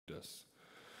us.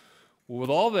 Well, with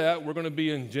all that, we're going to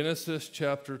be in Genesis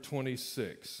chapter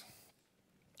 26.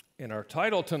 And our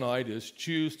title tonight is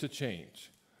Choose to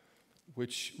Change,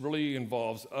 which really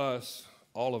involves us,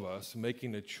 all of us,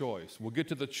 making a choice. We'll get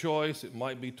to the choice. It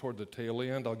might be toward the tail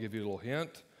end. I'll give you a little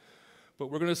hint.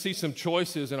 But we're going to see some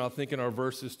choices, and I think, in our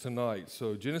verses tonight.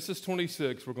 So Genesis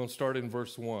 26, we're going to start in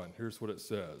verse 1. Here's what it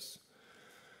says.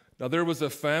 Now there was a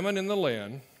famine in the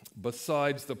land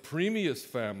besides the previous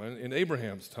famine in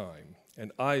Abraham's time.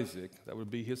 And Isaac, that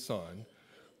would be his son,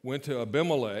 went to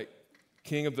Abimelech,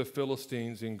 king of the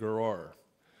Philistines in Gerar.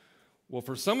 Well,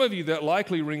 for some of you, that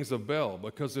likely rings a bell,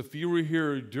 because if you were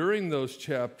here during those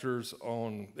chapters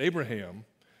on Abraham,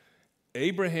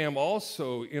 Abraham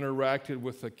also interacted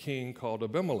with a king called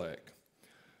Abimelech.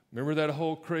 Remember that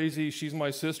whole crazy "she's my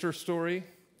sister" story?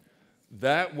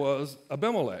 That was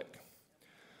Abimelech.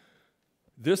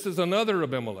 This is another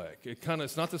Abimelech.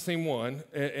 It's not the same one.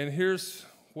 And here's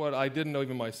what I didn't know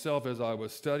even myself as I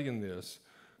was studying this.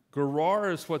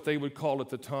 Gerar is what they would call at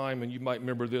the time, and you might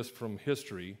remember this from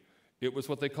history, it was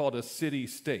what they called a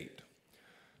city-state.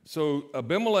 So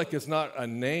Abimelech is not a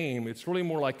name, it's really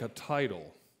more like a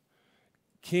title.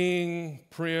 King,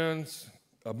 prince,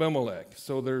 Abimelech.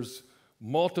 So there's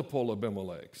multiple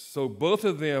Abimelechs. So both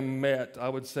of them met, I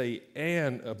would say,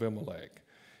 an Abimelech.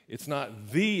 It's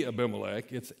not the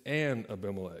Abimelech, it's an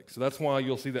Abimelech. So that's why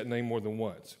you'll see that name more than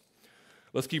once.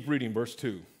 Let's keep reading, verse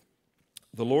 2.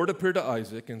 The Lord appeared to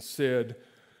Isaac and said,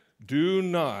 "Do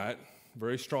not,"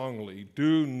 very strongly,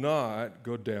 "do not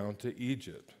go down to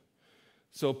Egypt."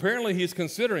 So apparently he's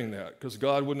considering that, because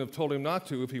God wouldn't have told him not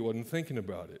to if he wasn't thinking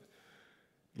about it.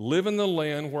 Live in the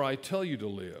land where I tell you to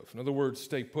live. In other words,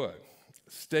 stay put.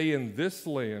 Stay in this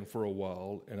land for a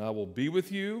while, and I will be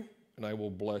with you, and I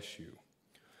will bless you.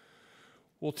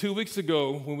 Well, 2 weeks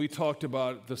ago, when we talked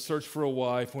about the search for a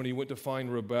wife, when he went to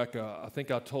find Rebekah, I think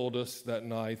I told us that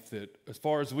night that as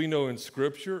far as we know in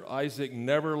Scripture, Isaac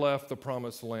never left the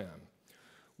promised land.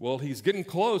 Well, he's getting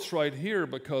close right here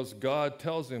because God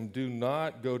tells him, do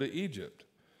not go to Egypt.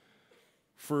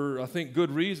 For, I think,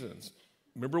 good reasons.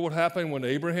 Remember what happened when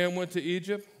Abraham went to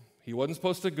Egypt? He wasn't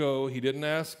supposed to go. He didn't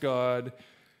ask God.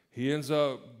 He ends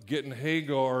up getting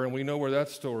Hagar, and we know where that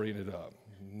story ended up.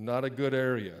 Not a good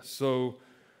area. So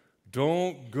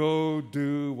don't go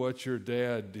do what your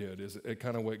dad did, is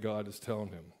kind of what God is telling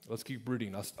him. Let's keep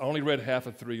reading. I only read half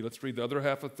of 3. Let's read the other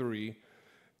half of 3,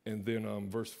 and then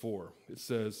verse 4. It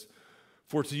says,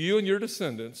 "For to you and your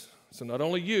descendants," so not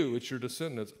only you, it's your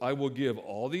descendants, "I will give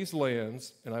all these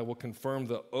lands, and I will confirm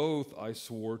the oath I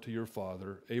swore to your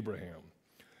father Abraham.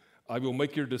 I will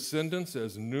make your descendants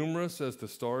as numerous as the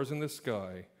stars in the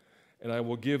sky, and I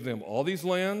will give them all these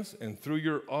lands, and through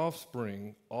your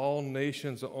offspring, all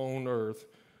nations on earth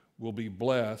will be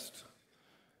blessed."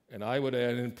 And I would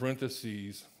add in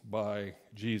parentheses, by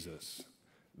Jesus.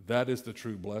 That is the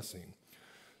true blessing.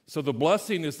 So the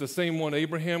blessing is the same one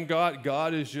Abraham got.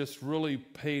 God is just really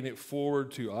paying it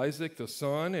forward to Isaac, the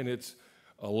son, and it's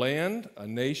a land, a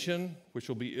nation, which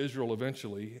will be Israel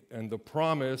eventually, and the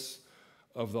promise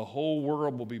of the whole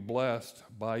world will be blessed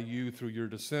by you through your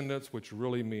descendants, which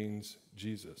really means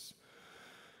Jesus.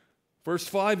 Verse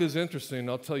 5 is interesting.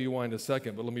 I'll tell you why in a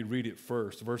second, but let me read it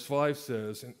first. Verse 5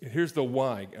 says, and here's the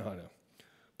why, Anna.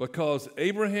 "Because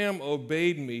Abraham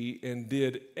obeyed me and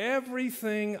did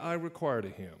everything I required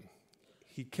of him.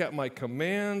 He kept my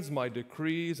commands, my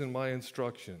decrees, and my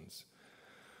instructions."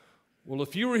 Well,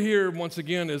 if you were here once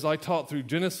again as I taught through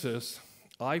Genesis,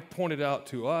 I pointed out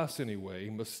to us anyway,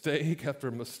 mistake after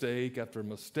mistake after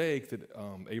mistake that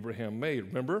Abraham made,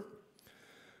 remember?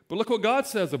 But look what God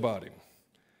says about him.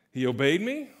 He obeyed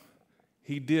me.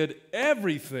 He did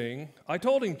everything I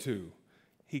told him to.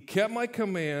 He kept my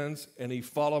commands, and he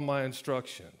followed my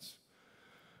instructions.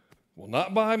 Well,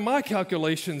 not by my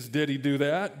calculations did he do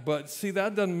that, but see,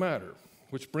 that doesn't matter,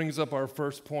 which brings up our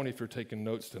first point if you're taking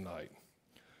notes tonight.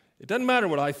 It doesn't matter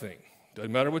what I think. It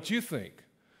doesn't matter what you think.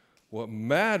 What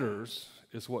matters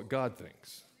is what God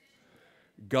thinks.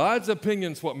 God's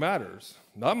opinion's what matters.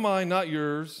 Not mine, not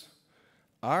yours.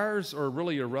 Ours are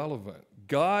really irrelevant.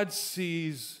 God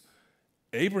sees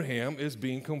Abraham as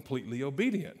being completely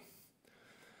obedient,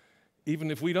 even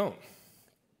if we don't.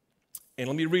 And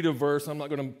let me read a verse. I'm not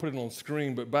going to put it on the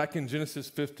screen, but back in Genesis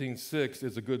 15:6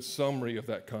 is a good summary of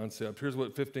that concept. Here's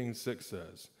what 15:6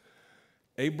 says.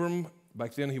 Abram,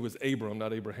 back then he was Abram,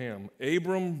 not Abraham.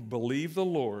 Abram believed the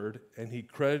Lord, and he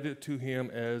credited it to him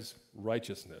as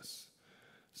righteousness.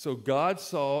 So God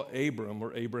saw Abram,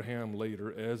 or Abraham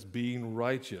later, as being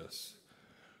righteous,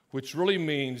 which really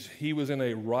means he was in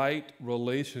a right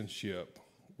relationship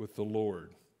with the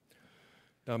Lord.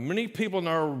 Now, many people in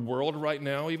our world right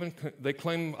now, even they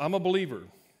claim, I'm a believer.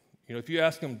 If you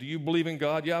ask them, do you believe in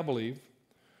God? Yeah, I believe.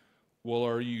 Well,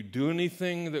 are you doing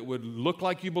anything that would look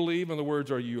like you believe? In other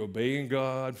words, are you obeying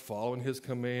God, following His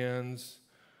commands?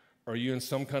 Are you in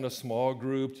some kind of small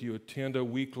group? Do you attend a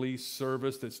weekly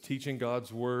service that's teaching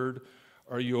God's Word?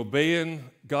 Are you obeying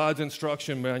God's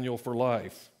instruction manual for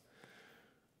life?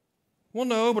 Well,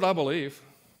 no, but I believe.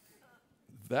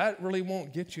 That really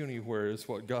won't get you anywhere, is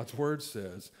what God's Word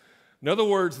says. In other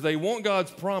words, they want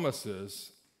God's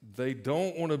promises. They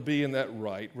don't want to be in that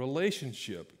right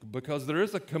relationship because there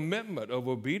is a commitment of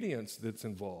obedience that's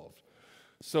involved.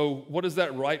 So what does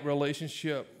that right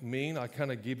relationship mean? I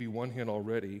kind of give you one hint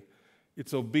already.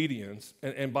 It's obedience.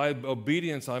 And by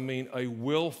obedience, I mean a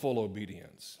willful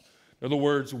obedience. In other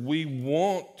words, we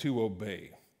want to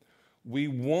obey. We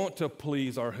want to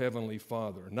please our Heavenly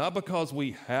Father, not because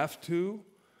we have to,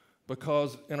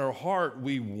 because in our heart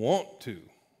we want to.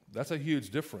 That's a huge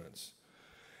difference.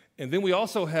 And then we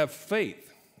also have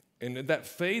faith. And that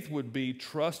faith would be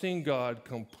trusting God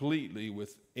completely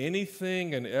with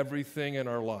anything and everything in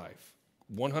our life,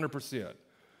 100%.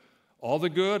 All the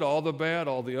good, all the bad,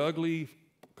 all the ugly,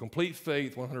 complete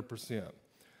faith, 100%.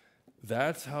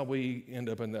 That's how we end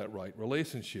up in that right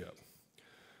relationship.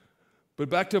 But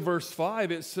back to verse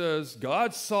 5, it says,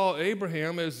 God saw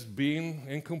Abraham as being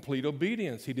in complete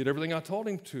obedience. He did everything I told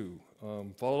him to,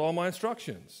 followed all my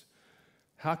instructions.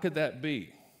 How could that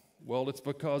be? Well, it's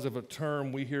because of a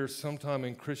term we hear sometime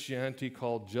in Christianity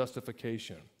called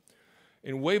justification.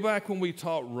 And way back when we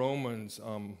taught Romans,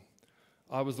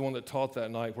 I was the one that taught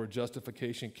that night where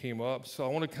justification came up. So I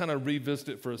want to kind of revisit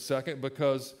it for a second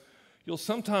because you'll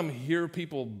sometimes hear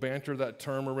people banter that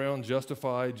term around,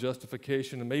 justified,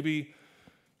 justification, and maybe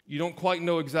you don't quite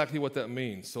know exactly what that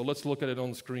means. So let's look at it on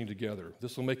the screen together.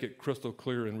 This will make it crystal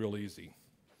clear and real easy.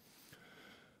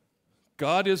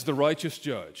 God is the righteous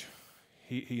judge.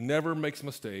 He never makes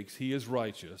mistakes. He is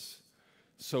righteous.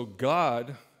 So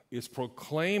God is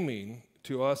proclaiming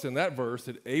to us in that verse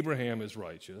that Abraham is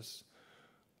righteous,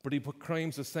 but he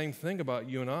proclaims the same thing about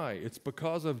you and I. It's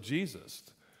because of Jesus.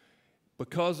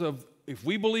 Because of, if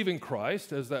we believe in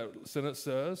Christ, as that sentence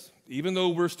says, even though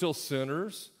we're still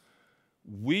sinners,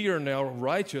 we are now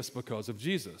righteous because of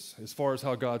Jesus, as far as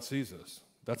how God sees us.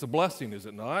 That's a blessing, is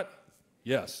it not?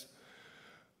 Yes.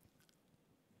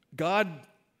 God,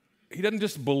 He doesn't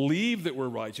just believe that we're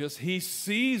righteous. He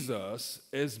sees us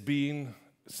as being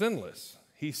sinless.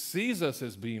 He sees us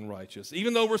as being righteous,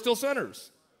 even though we're still sinners.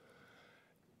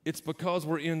 It's because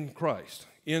we're in Christ,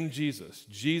 in Jesus.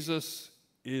 Jesus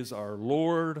is our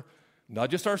Lord,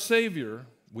 not just our Savior.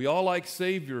 We all like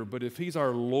Savior, but if He's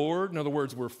our Lord, in other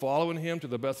words, we're following Him to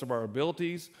the best of our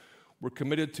abilities, we're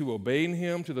committed to obeying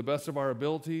Him to the best of our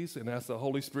abilities, and ask the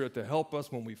Holy Spirit to help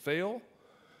us when we fail,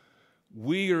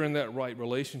 we are in that right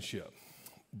relationship.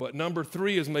 But number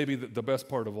 3 is maybe the best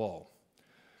part of all.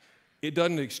 It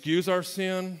doesn't excuse our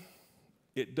sin.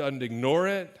 It doesn't ignore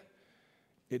it.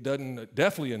 It doesn't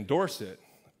definitely endorse it.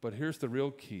 But here's the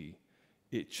real key.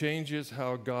 It changes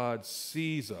how God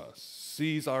sees us,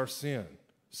 sees our sin,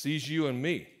 sees you and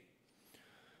me.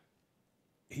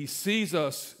 He sees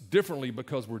us differently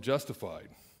because we're justified.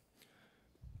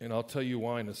 And I'll tell you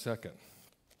why in a second.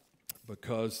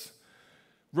 Because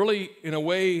really, in a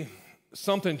way,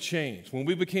 something changed. When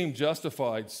we became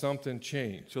justified, something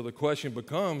changed. So the question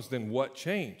becomes, then what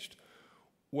changed?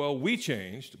 Well, we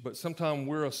changed, but sometimes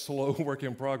we're a slow work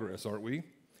in progress, aren't we?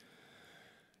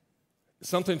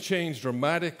 Something changed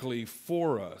dramatically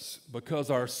for us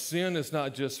because our sin is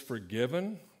not just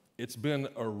forgiven, it's been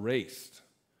erased.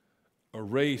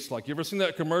 Erased. Like, you ever seen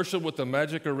that commercial with the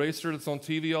magic eraser that's on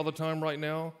TV all the time right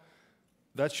now?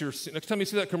 That's your sin. Next time you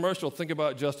see that commercial, think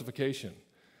about justification.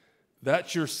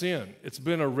 That's your sin. It's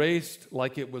been erased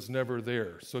like it was never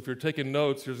there. So if you're taking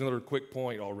notes, here's another quick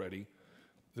point already.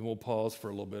 Then we'll pause for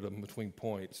a little bit in between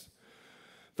points.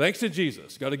 Thanks to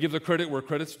Jesus, got to give the credit where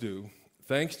credit's due.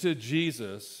 Thanks to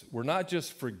Jesus, we're not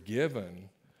just forgiven.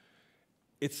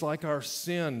 It's like our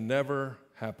sin never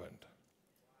happened.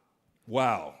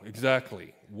 Wow,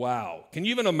 exactly. Wow. Can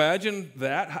you even imagine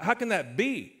that? How can that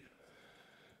be?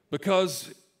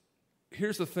 Because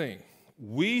here's the thing.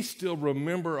 We still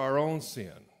remember our own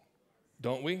sin,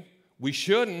 don't we? We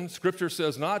shouldn't. Scripture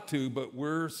says not to, but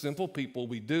we're simple people.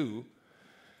 We do.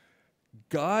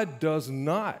 God does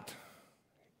not.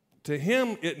 To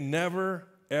Him, it never,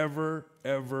 ever,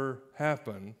 ever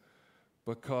happened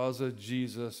because of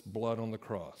Jesus' blood on the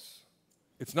cross.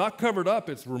 It's not covered up.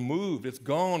 It's removed. It's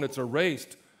gone. It's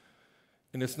erased.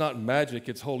 And it's not magic.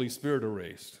 It's Holy Spirit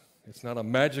erased. It's not a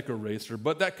magic eraser.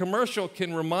 But that commercial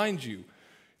can remind you,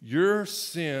 your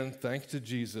sin, thanks to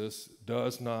Jesus,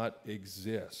 does not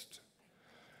exist.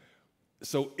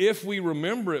 So if we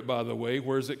remember it, by the way,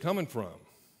 where's it coming from?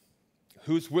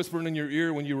 Who's whispering in your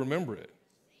ear when you remember it?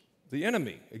 The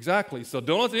enemy, exactly. So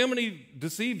don't let the enemy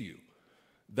deceive you.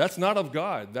 That's not of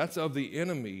God. That's of the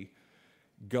enemy.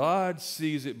 God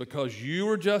sees it because you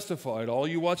were justified. All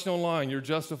you watching online, you're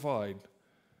justified.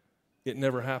 It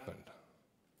never happened.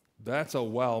 That's a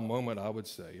wow moment, I would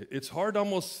say. It's hard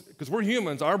almost, because we're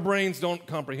humans, our brains don't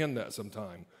comprehend that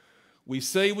sometimes. We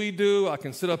say we do, I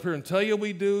can sit up here and tell you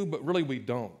we do, but really we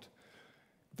don't.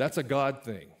 That's a God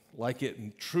thing, like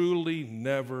it truly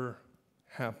never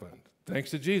happened. Thanks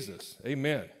to Jesus,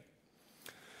 amen.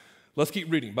 Let's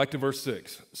keep reading, back to verse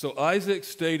 6. So Isaac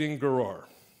stayed in Gerar.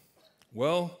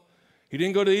 Well, he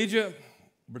didn't go to Egypt,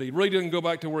 but he really didn't go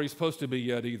back to where he's supposed to be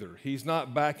yet either. He's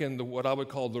not back in what I would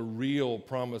call the real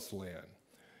promised land.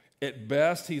 At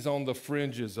best, he's on the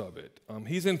fringes of it.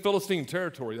 He's in Philistine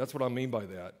territory. That's what I mean by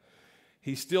that.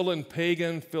 He's still in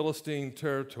pagan Philistine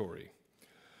territory.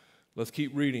 Let's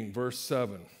keep reading, verse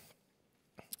 7.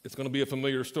 It's going to be a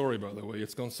familiar story, by the way.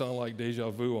 It's going to sound like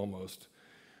deja vu almost.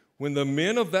 When the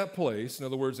men of that place, in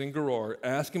other words, in Gerar,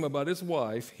 asked him about his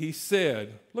wife, he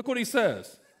said, look what he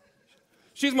says,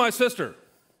 she's my sister.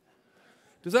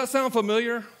 Does that sound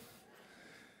familiar?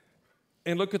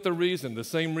 And look at the reason, the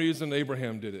same reason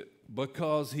Abraham did it.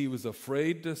 Because he was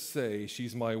afraid to say,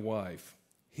 she's my wife.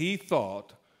 He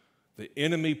thought, the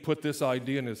enemy put this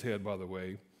idea in his head, by the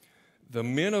way, the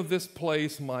men of this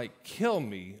place might kill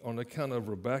me on account of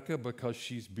Rebekah because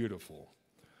she's beautiful.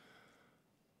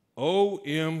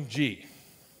 OMG.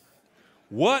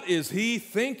 What is he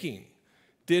thinking?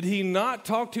 Did he not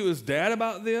talk to his dad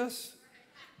about this?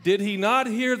 Did he not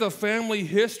hear the family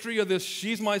history of this,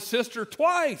 she's my sister,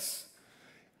 twice?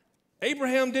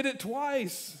 Abraham did it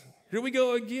twice. Here we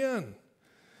go again.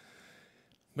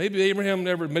 Maybe Abraham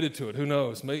never admitted to it. Who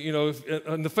knows? Maybe,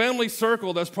 in the family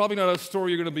circle, that's probably not a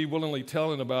story you're going to be willingly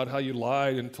telling about how you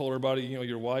lied and told everybody,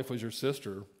 your wife was your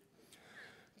sister.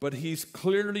 But he's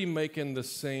clearly making the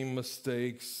same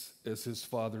mistakes as his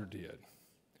father did.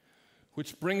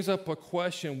 Which brings up a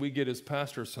question we get as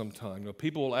pastors sometime.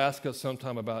 People will ask us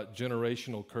sometime about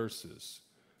generational curses.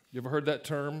 You ever heard that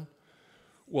term?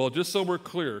 Well, just so we're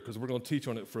clear, because we're going to teach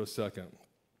on it for a second.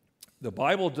 The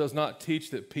Bible does not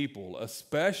teach that people,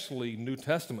 especially New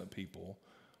Testament people,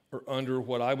 are under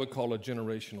what I would call a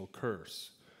generational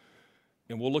curse.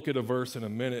 And we'll look at a verse in a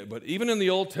minute. But even in the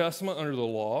Old Testament, under the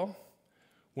law,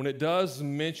 when it does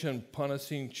mention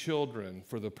punishing children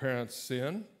for the parents'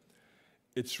 sin,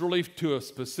 it's really to a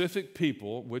specific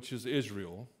people, which is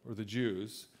Israel, or the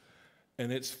Jews,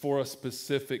 and it's for a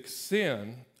specific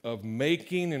sin of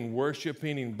making and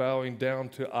worshiping and bowing down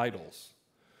to idols.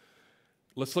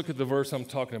 Let's look at the verse I'm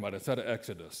talking about. It's out of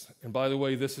Exodus. And by the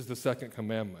way, this is the second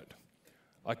commandment.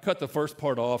 I cut the first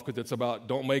part off because it's about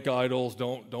don't make idols,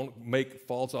 don't make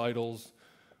false idols.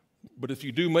 But if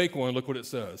you do make one, look what it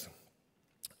says.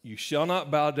 You shall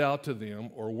not bow down to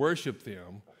them or worship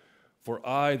them, for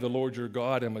I, the Lord your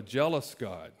God, am a jealous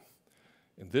God.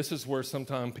 And this is where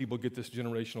sometimes people get this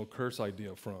generational curse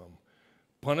idea from.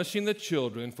 Punishing the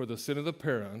children for the sin of the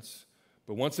parents,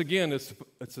 but once again,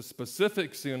 it's a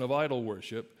specific sin of idol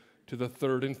worship to the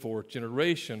third and fourth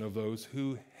generation of those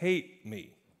who hate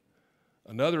me.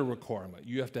 Another requirement.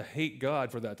 You have to hate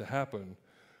God for that to happen.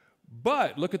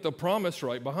 But look at the promise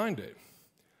right behind it.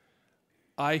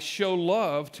 I show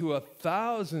love to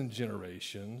 1,000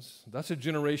 generations. That's a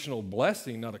generational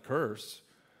blessing, not a curse,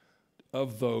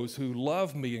 of those who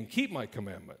love me and keep my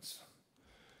commandments.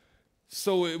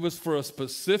 So it was for a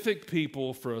specific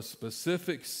people, for a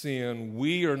specific sin.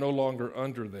 We are no longer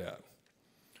under that.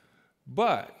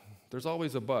 But, there's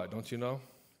always a but, don't you know?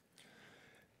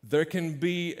 There can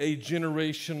be a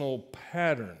generational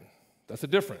pattern. That's a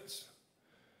difference.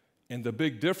 And the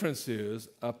big difference is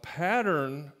a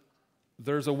pattern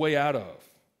there's a way out of.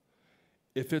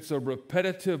 If it's a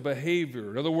repetitive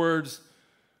behavior, in other words,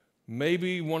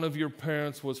 maybe one of your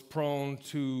parents was prone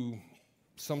to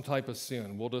some type of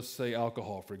sin. We'll just say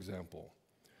alcohol, for example.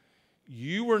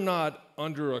 You were not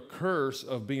under a curse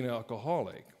of being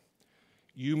alcoholic.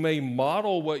 You may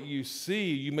model what you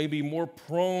see. You may be more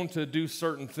prone to do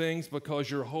certain things because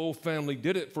your whole family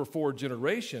did it for 4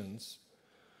 generations.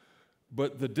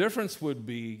 But the difference would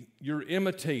be you're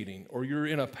imitating or you're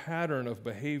in a pattern of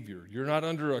behavior. You're not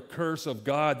under a curse of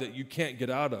God that you can't get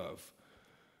out of.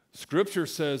 Scripture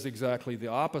says exactly the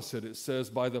opposite. It says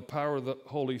by the power of the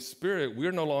Holy Spirit,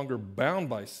 we're no longer bound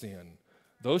by sin.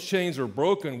 Those chains are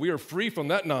broken. We are free from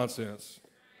that nonsense.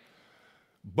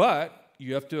 But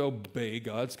you have to obey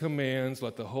God's commands.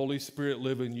 Let the Holy Spirit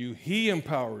live in you. He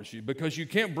empowers you because you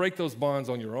can't break those bonds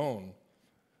on your own.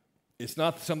 It's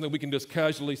not something we can just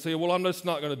casually say, well, I'm just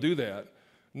not going to do that.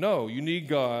 No, you need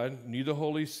God, you need the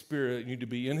Holy Spirit, you need to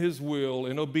be in His will,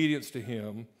 in obedience to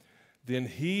Him. Then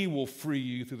He will free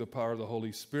you through the power of the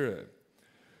Holy Spirit.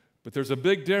 But there's a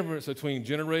big difference between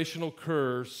generational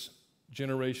curse,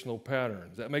 generational patterns.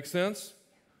 Does that make sense?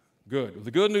 Good.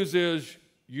 The good news is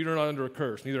you're not under a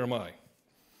curse, neither am I.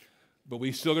 But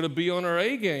we still got to be on our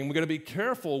A game. We got to be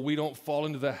careful we don't fall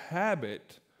into the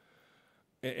habit.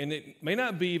 And it may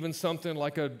not be even something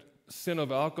like a sin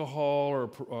of alcohol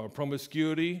or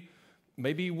promiscuity.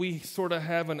 Maybe we sort of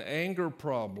have an anger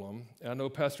problem. I know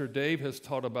Pastor Dave has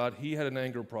taught about he had an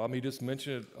anger problem. He just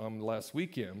mentioned it last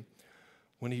weekend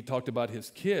when he talked about his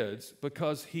kids,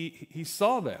 because he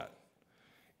saw that.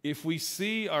 If we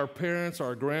see our parents,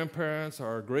 our grandparents,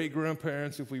 our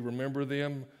great-grandparents, if we remember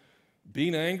them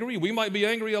being angry, we might be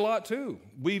angry a lot too.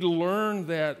 We learn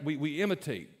that, we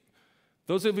imitate.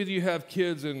 Those of you who have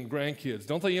kids and grandkids,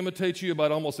 don't they imitate you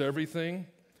about almost everything?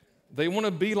 They want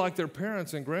to be like their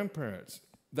parents and grandparents.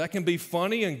 That can be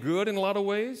funny and good in a lot of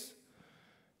ways.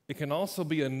 It can also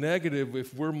be a negative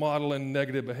if we're modeling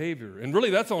negative behavior. And really,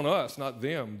 that's on us, not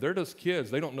them. They're just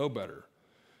kids. They don't know better.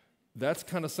 That's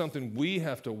kind of something we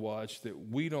have to watch,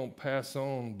 that we don't pass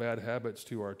on bad habits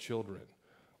to our children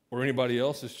or anybody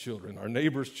else's children, our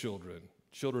neighbor's children,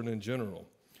 children in general.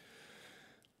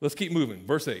 Let's keep moving.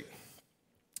 Verse 8.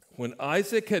 When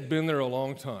Isaac had been there a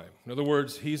long time, in other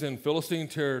words, he's in Philistine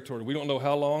territory. We don't know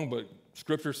how long, but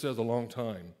Scripture says a long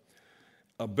time.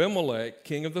 Abimelech,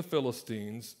 king of the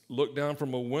Philistines, looked down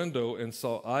from a window and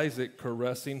saw Isaac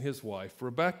caressing his wife,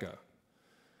 Rebekah.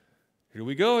 Here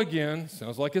we go again.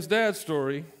 Sounds like his dad's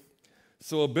story.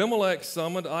 So Abimelech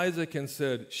summoned Isaac and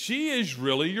said, "She is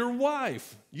really your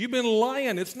wife. You've been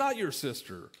lying. It's not your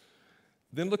sister."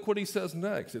 Then look what he says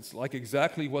next. It's like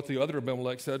exactly what the other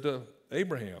Abimelech said to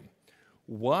Abraham.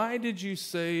 "Why did you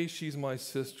say she's my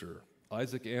sister?"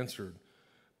 Isaac answered,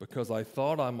 "Because I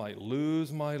thought I might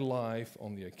lose my life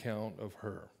on the account of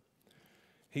her."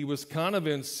 He was kind of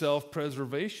in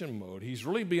self-preservation mode. He's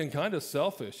really being kind of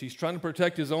selfish. He's trying to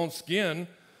protect his own skin,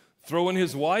 throwing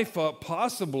his wife up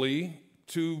possibly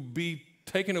to be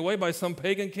taken away by some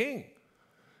pagan king.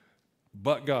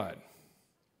 But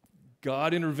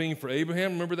God intervened for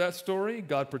Abraham. Remember that story?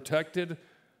 God protected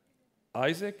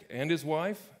Isaac and his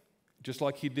wife, just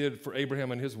like He did for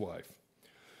Abraham and his wife.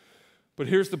 But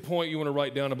here's the point you want to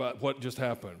write down about what just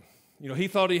happened. You know, he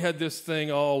thought he had this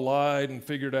thing all lied and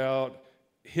figured out.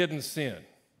 Hidden sin.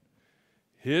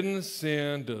 Hidden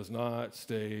sin does not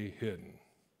stay hidden.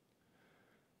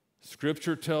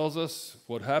 Scripture tells us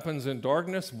what happens in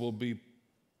darkness will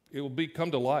come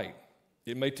to light.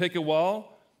 It may take a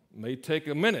while, it may take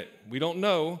a minute. We don't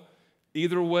know.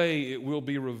 Either way, it will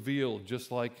be revealed,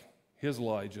 just like his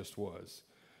lie just was.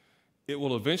 It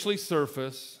will eventually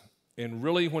surface, and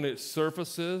really when it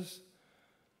surfaces,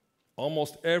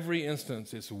 almost every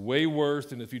instance, it's way worse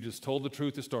than if you just told the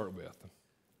truth to start with.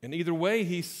 And either way,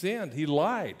 he sinned. He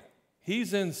lied.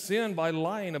 He's in sin by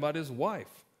lying about his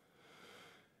wife.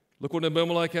 Look what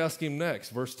Abimelech asked him next,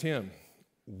 verse 10.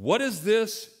 "What is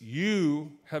this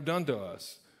you have done to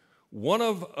us? One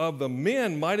of the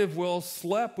men might have well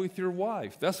slept with your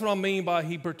wife." That's what I mean by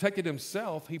he protected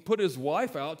himself. He put his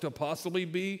wife out to possibly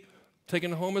be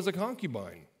taken home as a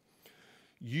concubine.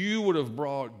 "You would have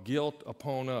brought guilt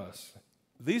upon us."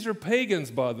 These are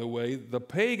pagans, by the way. The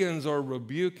pagans are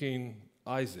rebuking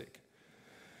Isaac.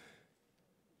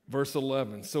 Verse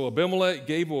 11, "So Abimelech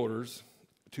gave orders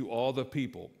to all the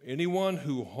people. Anyone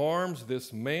who harms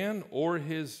this man or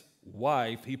his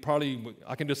wife,"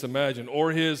 I can just imagine,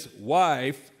 "or his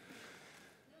wife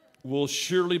will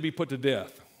surely be put to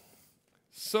death."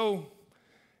 So,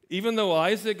 even though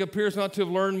Isaac appears not to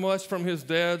have learned much from his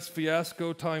dad's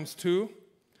fiasco times 2,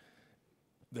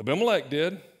 Abimelech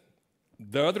did.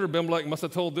 The other Abimelech must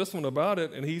have told this one about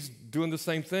it, and he's doing the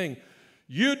same thing.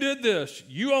 "You did this.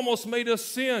 You almost made us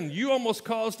sin. You almost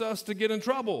caused us to get in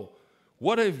trouble.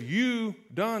 What have you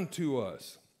done to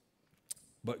us?"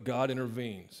 But God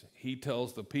intervenes. He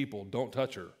tells the people, don't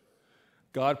touch her.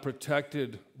 God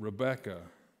protected Rebekah,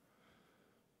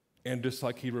 and just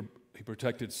like he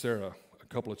protected Sarah a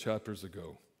couple of chapters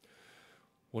ago.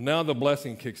 Well, now the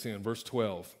blessing kicks in, verse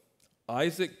 12.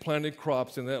 "Isaac planted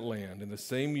crops in that land, and the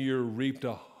same year reaped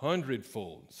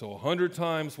 100-fold, so 100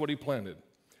 times what he planted,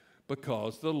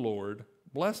 because the Lord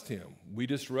blessed him." We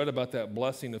just read about that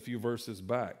blessing a few verses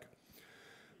back.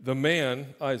 "The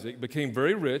man, Isaac, became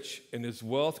very rich, and his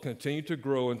wealth continued to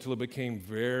grow until he became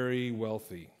very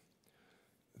wealthy."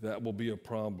 That will be a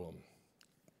problem.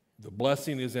 The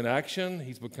blessing is in action.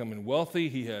 He's becoming wealthy.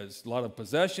 He has a lot of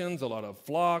possessions, a lot of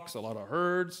flocks, a lot of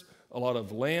herds, a lot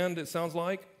of land, it sounds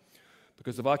like.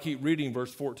 Because if I keep reading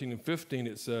verse 14 and 15,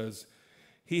 it says,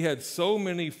 he had so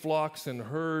many flocks and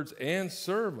herds and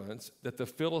servants that the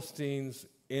Philistines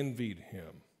envied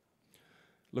him.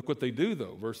 Look what they do,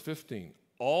 though. Verse 15.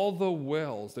 All the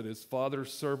wells that his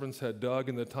father's servants had dug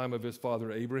in the time of his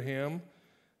father Abraham,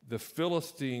 the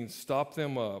Philistines stopped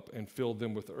them up and filled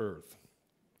them with earth.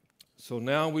 So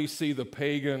now we see the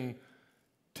pagan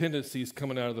tendencies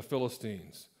coming out of the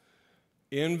Philistines.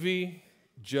 Envy,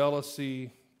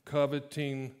 jealousy,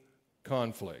 coveting,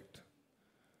 conflict.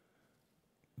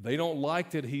 They don't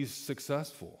like that he's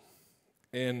successful.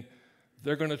 And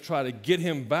they're going to try to get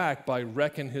him back by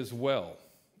wrecking his well.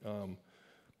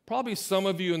 Probably some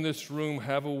of you in this room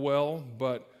have a well,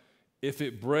 but if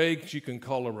it breaks, you can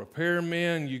call a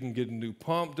repairman, you can get a new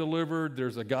pump delivered,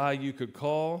 there's a guy you could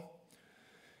call.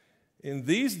 In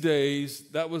these days,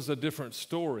 that was a different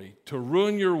story. To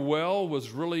ruin your well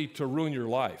was really to ruin your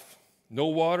life. No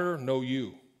water, no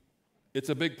you. It's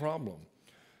a big problem.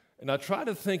 And I try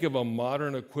to think of a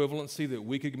modern equivalency that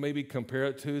we could maybe compare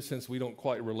it to, since we don't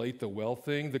quite relate the well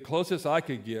thing. The closest I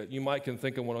could get, you might can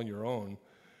think of one on your own,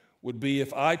 would be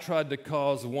if I tried to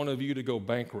cause one of you to go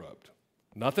bankrupt.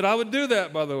 Not that I would do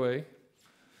that, by the way.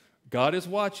 God is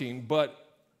watching, but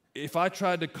if I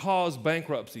tried to cause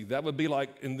bankruptcy, that would be like,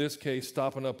 in this case,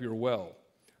 stopping up your well.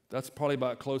 That's probably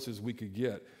about close as we could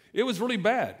get. It was really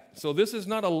bad. So this is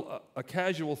not a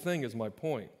casual thing, is my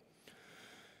point.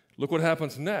 Look what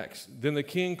happens next. Then the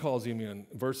king calls him in,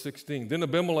 verse 16. Then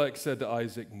Abimelech said to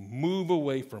Isaac, move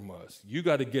away from us. You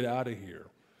got to get out of here.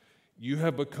 You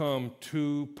have become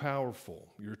too powerful.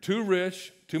 You're too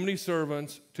rich, too many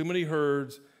servants, too many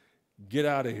herds. Get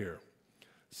out of here.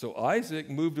 So Isaac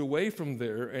moved away from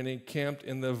there and encamped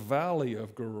in the valley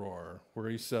of Gerar, where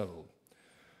he settled.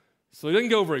 So he didn't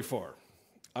go very far.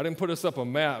 I didn't put us up a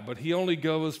map, but he only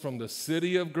goes from the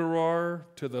city of Gerar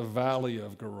to the valley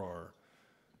of Gerar.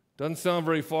 Doesn't sound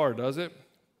very far, does it?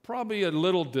 Probably a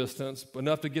little distance, but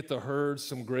enough to get the herds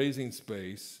some grazing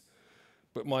space.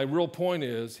 But my real point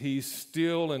is, he's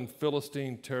still in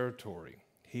Philistine territory.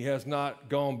 He has not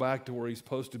gone back to where he's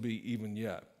supposed to be even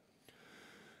yet.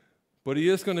 But he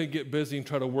is going to get busy and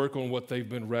try to work on what they've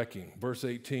been wrecking. Verse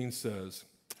 18 says,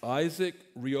 Isaac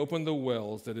reopened the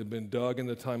wells that had been dug in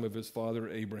the time of his father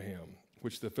Abraham,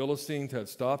 which the Philistines had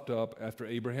stopped up after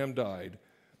Abraham died,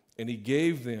 and he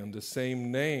gave them the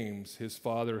same names his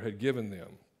father had given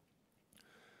them.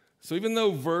 So even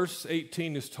though verse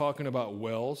 18 is talking about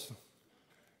wells,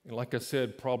 and like I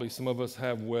said, probably some of us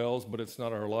have wells, but it's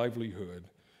not our livelihood,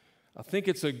 I think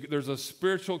there's a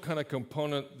spiritual kind of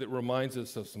component that reminds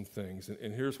us of some things,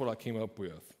 and here's what I came up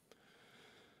with.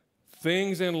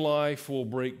 Things in life will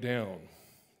break down.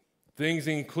 Things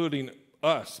including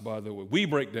us, by the way. We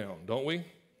break down, don't we?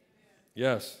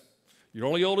 Yes. You're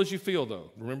only old as you feel,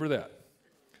 though. Remember that.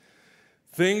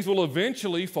 Things will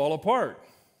eventually fall apart.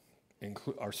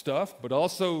 Our stuff, but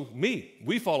also me.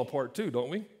 We fall apart too, don't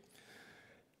we?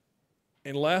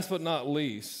 And last but not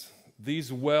least,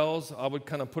 these wells, I would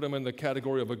kind of put them in the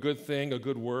category of a good thing, a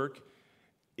good work.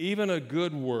 Even a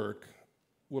good work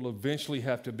will eventually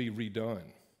have to be redone.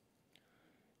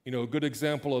 You know, a good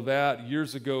example of that,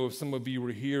 years ago, if some of you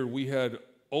were here, we had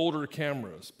older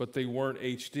cameras, but they weren't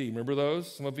HD. Remember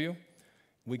those, some of you?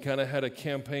 We kind of had a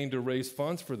campaign to raise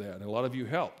funds for that, and a lot of you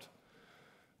helped.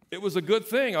 It was a good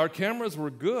thing. Our cameras were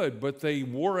good, but they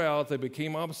wore out, they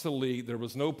became obsolete, there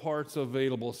was no parts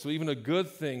available, so even a good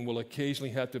thing will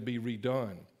occasionally have to be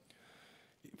redone.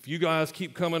 If you guys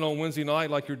keep coming on Wednesday night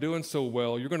like you're doing so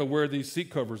well, you're going to wear these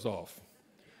seat covers off.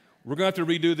 We're going to have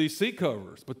to redo these seat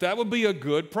covers, but that would be a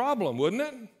good problem, wouldn't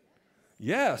it?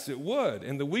 Yes, it would,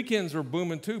 and the weekends are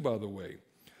booming too, by the way.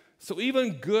 So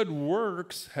even good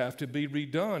works have to be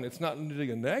redone. It's not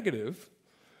really a negative.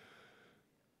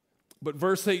 But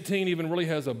verse 18 even really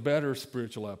has a better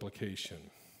spiritual application.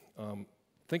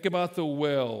 Think about the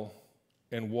well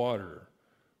and water.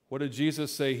 What did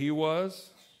Jesus say he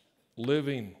was?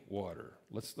 Living water.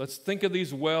 Let's think of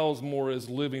these wells more as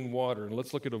living water. And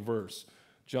let's look at a verse.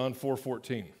 John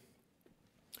 4:14.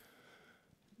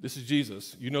 This is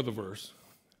Jesus. You know the verse.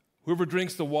 Whoever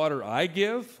drinks the water I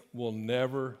give will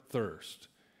never thirst.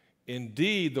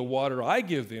 Indeed, the water I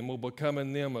give them will become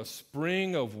in them a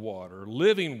spring of water,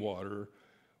 living water,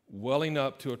 welling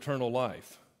up to eternal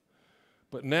life.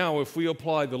 But now, if we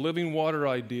apply the living water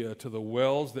idea to the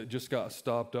wells that just got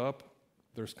stopped up,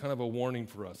 there's kind of a warning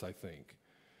for us, I think.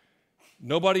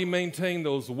 Nobody maintained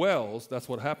those wells. That's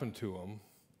what happened to them.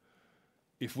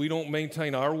 If we don't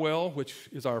maintain our well, which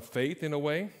is our faith in a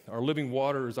way, our living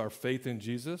water is our faith in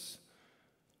Jesus,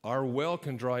 our well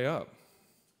can dry up.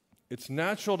 It's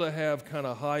natural to have kind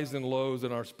of highs and lows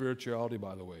in our spirituality,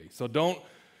 by the way. So don't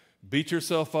beat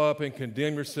yourself up and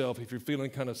condemn yourself if you're feeling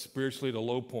kind of spiritually at a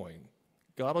low point.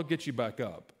 God will get you back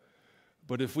up.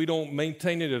 But if we don't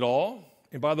maintain it at all,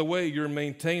 and by the way, you're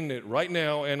maintaining it right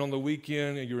now and on the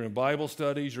weekend, and you're in Bible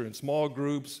studies, you're in small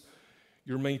groups,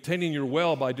 you're maintaining your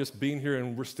well by just being here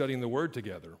and we're studying the Word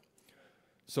together.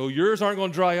 So yours aren't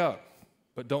going to dry up,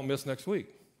 but don't miss next week.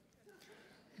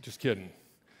 Just kidding.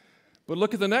 But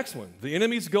look at the next one. The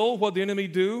enemy's goal, what the enemy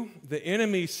do? The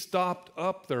enemy stopped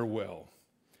up their well.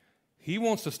 He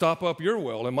wants to stop up your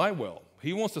well and my well.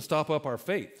 He wants to stop up our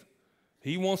faith.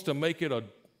 He wants to make it a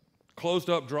closed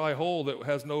up dry hole that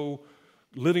has no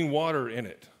living water in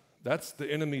it. That's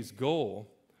the enemy's goal.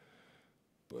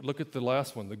 But look at the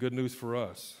last one, the good news for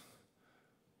us.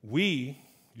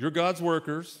 You're God's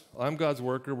workers, I'm God's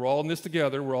worker, we're all in this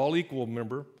together, we're all equal,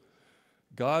 remember?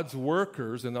 God's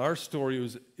workers, in our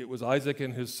story, it was Isaac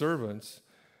and his servants,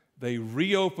 they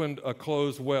reopened a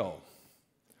closed well.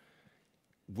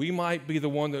 We might be the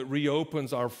one that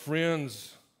reopens our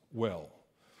friend's well.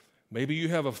 Maybe you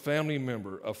have a family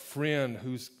member, a friend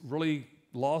who's really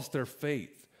lost their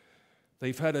faith.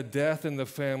 They've had a death in the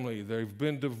family. They've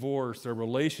been divorced. Their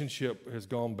relationship has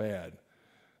gone bad.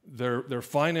 Their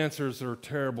finances are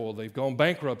terrible. They've gone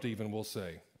bankrupt even, we'll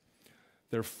say.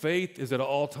 Their faith is at an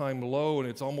all-time low, and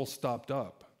it's almost stopped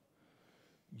up.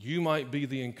 You might be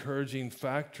the encouraging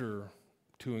factor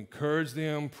to encourage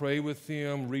them, pray with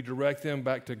them, redirect them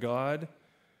back to God,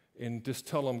 and just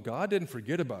tell them, God didn't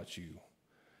forget about you.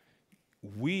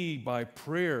 We, by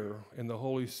prayer and the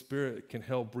Holy Spirit, can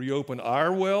help reopen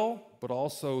our well, but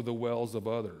also the wells of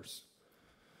others.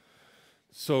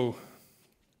 So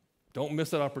don't miss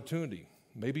that opportunity.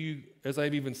 Maybe you, as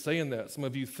I'm even saying that, some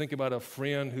of you think about a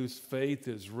friend whose faith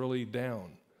is really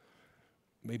down.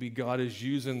 Maybe God is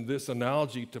using this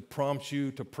analogy to prompt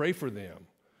you to pray for them,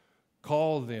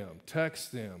 call them,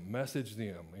 text them, message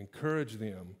them, encourage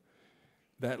them.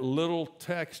 That little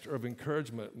text of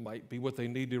encouragement might be what they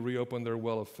need to reopen their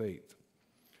well of faith.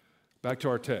 Back to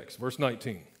our text, verse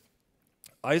 19.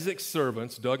 Isaac's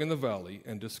servants dug in the valley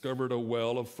and discovered a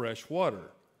well of fresh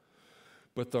water.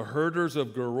 But the herders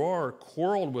of Gerar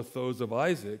quarreled with those of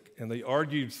Isaac, and they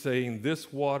argued, saying,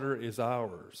 "This water is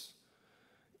ours,"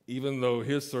 even though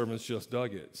his servants just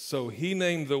dug it. So he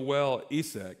named the well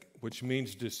Esek, which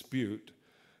means dispute,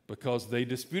 because they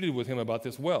disputed with him about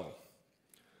this well.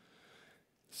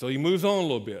 So he moves on a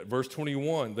little bit. Verse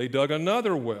 21, they dug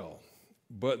another well,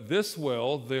 but this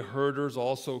well, the herders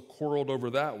also quarreled over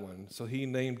that one, so he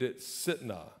named it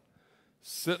Sitnah.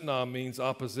 Sitnah means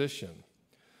opposition.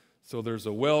 So there's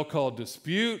a well called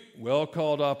dispute, well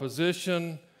called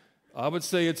opposition. I would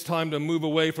say it's time to move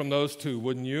away from those two,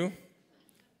 wouldn't you?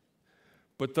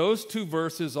 But those two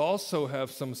verses also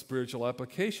have some spiritual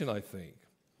application, I think.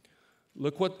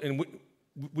 Look what, and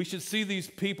we should see these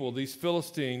people, these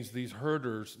Philistines, these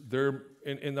herders, they're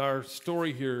in our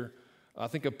story here, I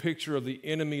think a picture of the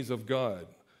enemies of God.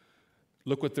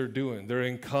 Look what they're doing. They're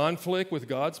in conflict with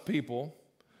God's people.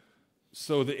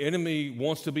 So the enemy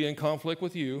wants to be in conflict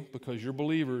with you because you're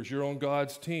believers, you're on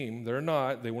God's team. They're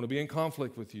not. They want to be in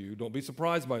conflict with you. Don't be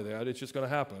surprised by that. It's just going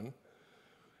to happen.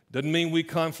 Doesn't mean we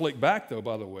conflict back, though,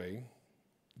 by the way.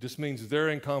 It just means they're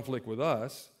in conflict with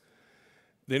us.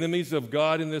 The enemies of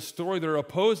God in this story, they're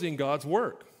opposing God's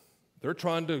work. They're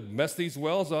trying to mess these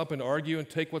wells up and argue and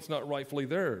take what's not rightfully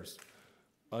theirs.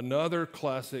 Another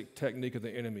classic technique of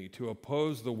the enemy, to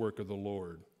oppose the work of the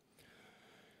Lord.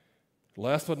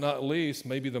 Last but not least,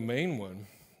 maybe the main one,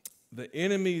 the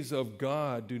enemies of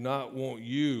God do not want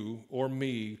you or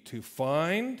me to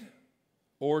find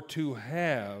or to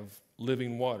have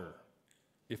living water.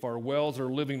 If our wells are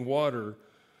living water,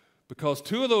 because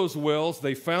two of those wells,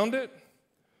 they found it,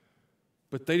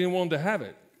 but they didn't want them to have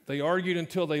it. They argued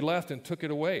until they left and took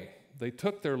it away. They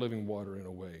took their living water in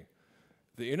a way.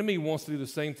 The enemy wants to do the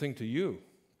same thing to you.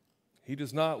 He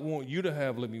does not want you to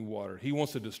have living water. He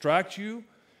wants to distract you.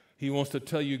 He wants to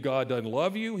tell you God doesn't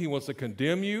love you. He wants to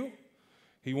condemn you.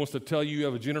 He wants to tell you you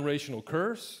have a generational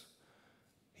curse.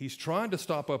 He's trying to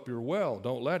stop up your well.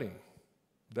 Don't let him.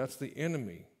 That's the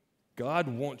enemy. God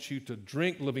wants you to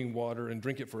drink living water and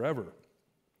drink it forever.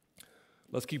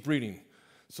 Let's keep reading.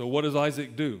 So what does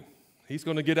Isaac do? He's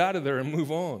going to get out of there and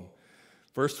move on.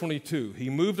 Verse 22, he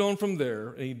moved on from there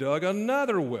and he dug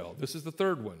another well. This is the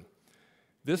third one.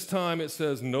 This time it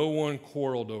says no one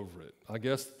quarreled over it. I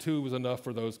guess 2 was enough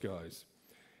for those guys.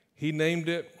 He named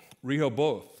it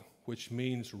Rehoboth, which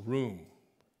means room.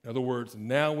 In other words,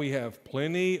 now we have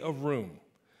plenty of room.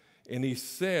 And he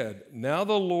said, now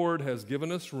the Lord has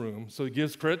given us room. So he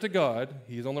gives credit to God.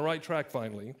 He's on the right track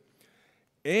finally.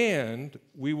 And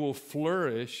we will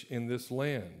flourish in this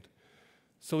land.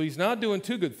 So he's not doing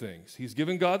two good things. He's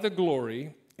giving God the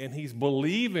glory, and he's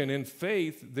believing in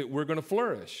faith that we're going to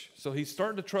flourish. So he's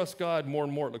starting to trust God more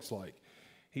and more, it looks like.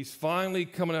 He's finally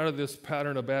coming out of this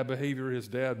pattern of bad behavior his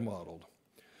dad modeled.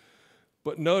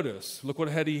 But notice, look what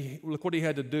he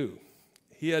had to do.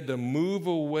 He had to move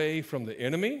away from the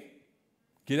enemy,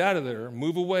 get out of there,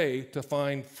 move away to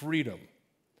find freedom.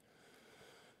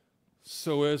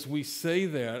 So as we say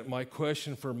that, my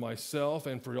question for myself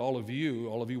and for all of you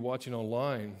watching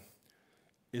online,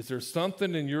 is there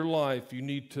something in your life you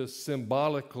need to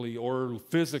symbolically or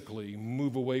physically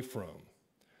move away from?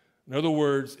 In other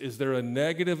words, is there a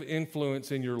negative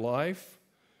influence in your life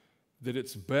that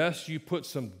it's best you put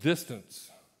some distance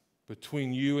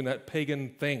between you and that pagan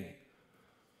thing?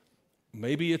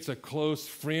 Maybe it's a close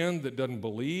friend that doesn't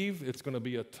believe. It's going to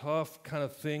be a tough kind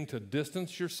of thing to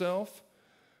distance yourself.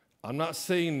 I'm not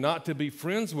saying not to be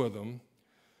friends with them,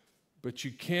 but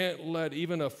you can't let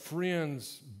even a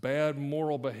friend's bad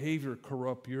moral behavior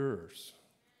corrupt yours.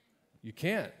 You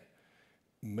can't.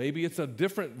 Maybe it's a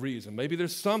different reason. Maybe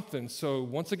there's something. So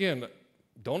once again,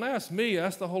 don't ask me,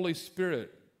 ask the Holy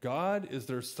Spirit. God, is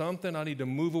there something I need to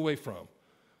move away from,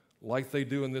 like they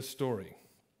do in this story?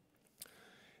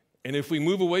 And if we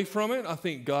move away from it, I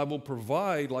think God will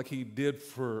provide like he did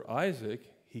for Isaac.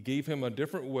 He gave him a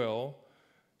different well,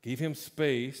 gave him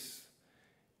space,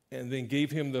 and then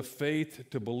gave him the faith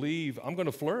to believe, I'm going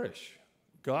to flourish.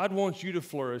 God wants you to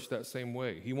flourish that same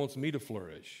way. He wants me to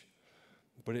flourish.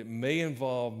 But it may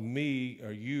involve me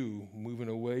or you moving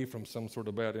away from some sort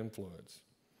of bad influence.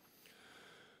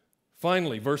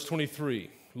 Finally, verse 23,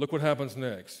 look what happens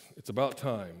next. It's about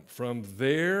time. From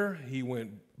there, he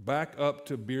went back up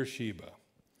to Beersheba.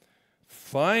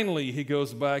 Finally, he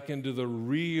goes back into the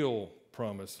real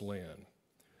promised land.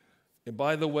 And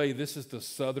by the way, this is the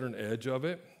southern edge of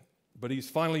it, but he's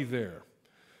finally there.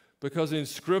 Because in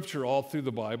Scripture, all through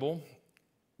the Bible,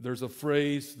 there's a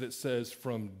phrase that says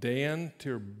from Dan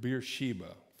to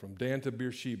Beersheba, from Dan to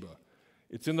Beersheba.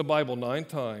 It's in the Bible 9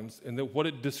 times, and what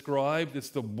it describes, it's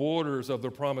the borders of the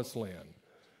promised land,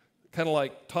 kind of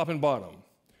like top and bottom.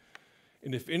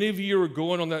 And if any of you are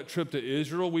going on that trip to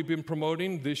Israel we've been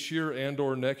promoting this year and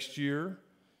or next year,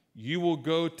 you will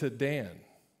go to Dan.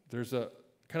 There's a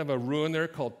kind of a ruin there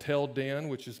called Tel Dan,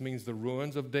 which just means the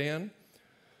ruins of Dan.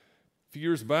 A few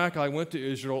years back, I went to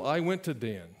Israel. I went to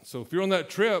Dan. So if you're on that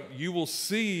trip, you will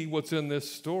see what's in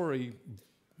this story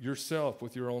yourself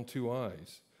with your own 2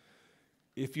 eyes.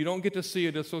 If you don't get to see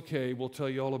it, it's okay. We'll tell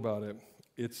you all about it.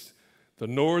 It's the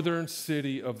northern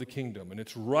city of the kingdom, and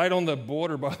it's right on the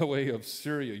border, by the way, of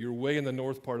Syria. You're way in the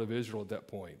north part of Israel at that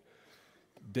point.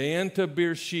 Dan to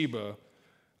Beersheba.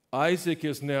 Isaac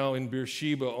is now in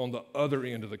Beersheba on the other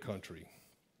end of the country.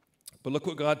 But look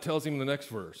what God tells him in the next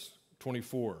verse,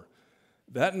 24.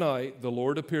 That night, the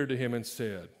Lord appeared to him and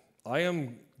said, I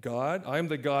am God. I am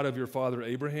the God of your father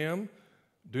Abraham.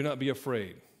 Do not be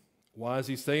afraid. Why is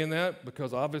he saying that?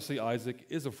 Because obviously Isaac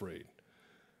is afraid.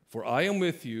 For I am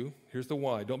with you. Here's the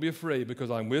why. Don't be afraid,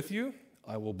 because I'm with you.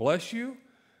 I will bless you,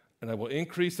 and I will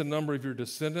increase the number of your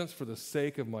descendants for the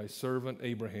sake of my servant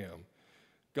Abraham.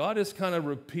 God is kind of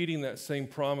repeating that same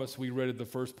promise we read at the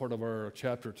first part of our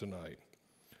chapter tonight.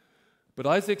 But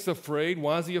Isaac's afraid.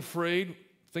 Why is he afraid?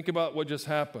 Think about what just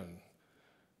happened.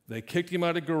 They kicked him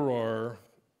out of Gerar.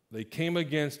 They came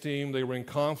against him. They were in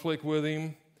conflict with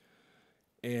him.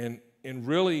 And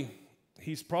really,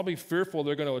 he's probably fearful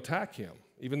they're going to attack him,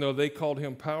 even though they called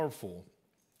him powerful.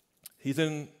 He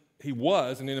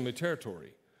was in enemy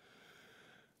territory.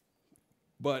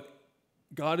 But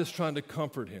God is trying to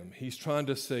comfort him. He's trying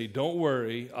to say, don't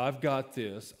worry, I've got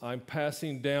this. I'm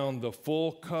passing down the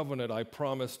full covenant I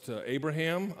promised to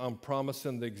Abraham. I'm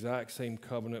promising the exact same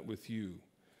covenant with you.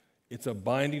 It's a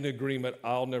binding agreement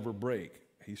I'll never break.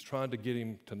 He's trying to get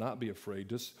him to not be afraid.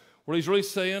 Just what he's really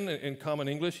saying in common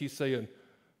English, he's saying,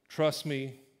 trust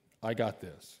me, I got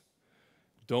this.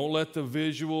 Don't let the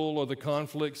visual or the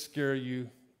conflict scare you.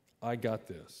 I got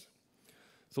this.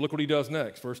 So look what he does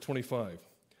next, verse 25.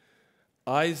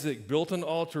 Isaac built an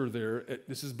altar there.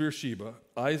 This is Beersheba.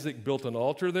 Isaac built an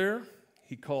altar there.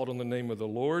 He called on the name of the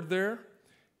Lord there.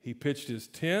 He pitched his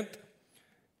tent,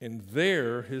 and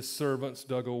there his servants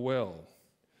dug a well.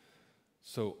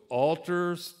 So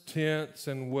altars, tents,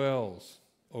 and wells.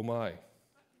 Oh my.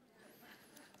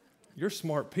 You're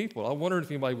smart people. I wondered if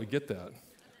anybody would get that.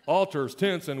 Altars,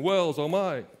 tents, and wells. Oh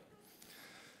my.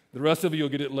 The rest of you will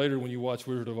get it later when you watch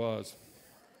Wizard of Oz.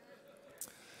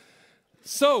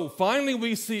 So finally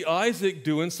we see Isaac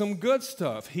doing some good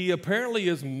stuff. He apparently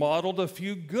has modeled a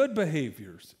few good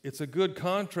behaviors. It's a good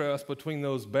contrast between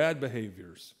those bad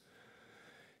behaviors.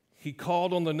 He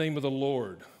called on the name of the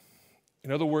Lord.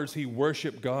 In other words, he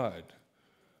worshiped God.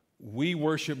 We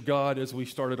worship God as we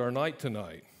started our night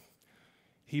tonight.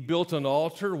 He built an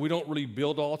altar. We don't really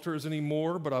build altars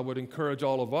anymore, but I would encourage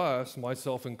all of us,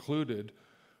 myself included,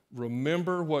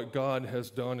 remember what God has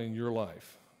done in your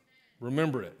life.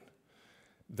 Remember it.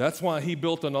 That's why he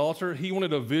built an altar. He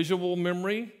wanted a visual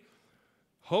memory.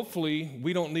 Hopefully,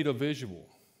 we don't need a visual.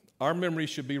 Our memory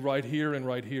should be right here and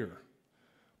right here.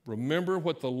 Remember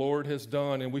what the Lord has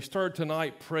done. And we started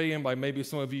tonight praying by maybe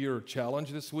some of you are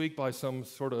challenged this week by some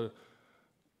sort of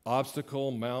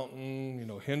obstacle, mountain,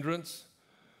 hindrance.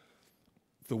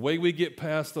 The way we get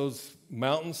past those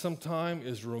mountains sometime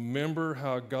is remember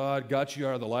how God got you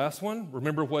out of the last one.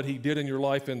 Remember what he did in your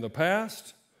life in the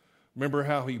past. Remember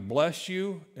how he blessed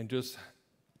you, and just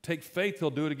take faith he'll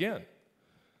do it again.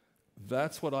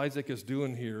 That's what Isaac is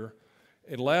doing here.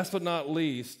 And last but not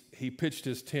least, he pitched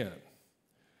his tent.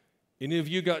 Any of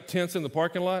you got tents in the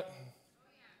parking lot?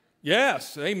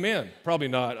 Yes, amen. Probably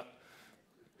not.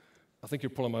 I think you're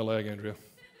pulling my leg, Andrea.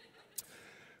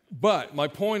 But my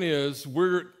point is,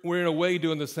 we're in a way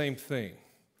doing the same thing.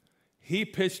 He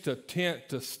pitched a tent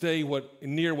to stay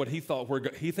near what he thought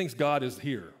he thinks God is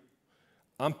here.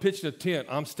 I'm pitching a tent.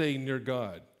 I'm staying near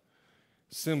God.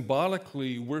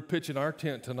 Symbolically, we're pitching our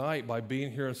tent tonight by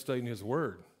being here and studying his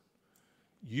word.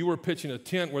 You are pitching a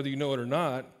tent, whether you know it or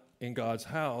not, in God's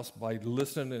house by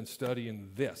listening and studying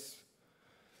this.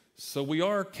 So we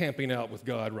are camping out with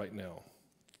God right now,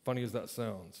 funny as that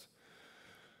sounds.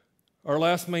 Our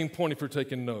last main point, if you're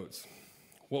taking notes,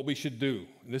 what we should do.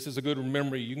 This is a good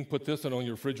memory. You can put this on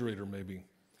your refrigerator maybe.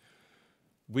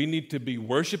 We need to be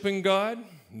worshiping God,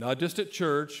 not just at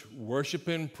church,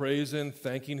 worshiping, praising,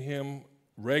 thanking him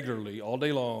regularly, all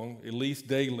day long, at least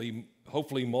daily,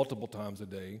 hopefully multiple times a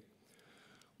day.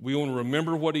 We want to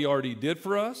remember what he already did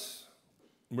for us,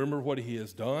 remember what he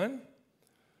has done,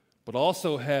 but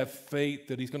also have faith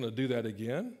that he's going to do that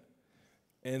again.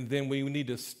 And then we need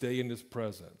to stay in his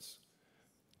presence.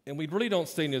 And we really don't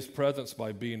stay in his presence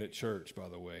by being at church, by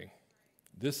the way.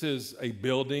 This is a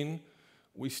building.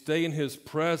 We stay in his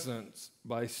presence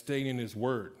by staying in his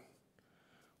word.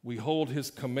 We hold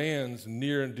his commands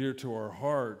near and dear to our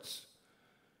hearts.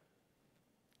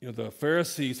 The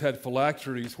Pharisees had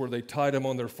phylacteries where they tied them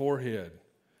on their forehead.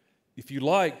 If you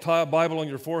like, tie a Bible on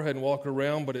your forehead and walk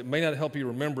around, but it may not help you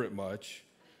remember it much.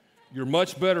 You're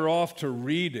much better off to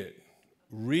read it.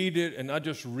 Read it, and not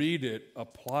just read it,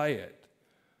 apply it.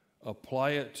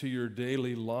 Apply it to your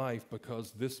daily life,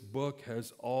 because this book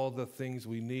has all the things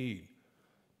we need.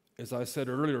 As I said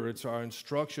earlier, it's our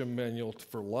instruction manual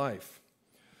for life.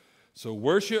 So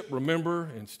worship, remember,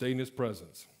 and stay in his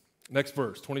presence. Next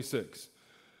verse, 26.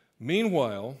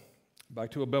 Meanwhile,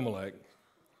 back to Abimelech.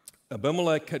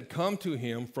 Abimelech had come to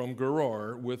him from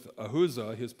Gerar with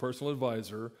Ahuzah, his personal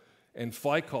advisor, and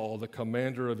Phicol, the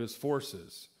commander of his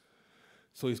forces.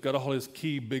 So he's got all his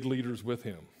key big leaders with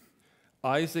him.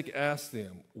 Isaac asked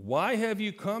them, "Why have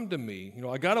you come to me?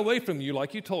 I got away from you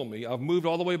like you told me. I've moved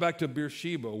all the way back to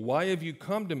Beersheba. Why have you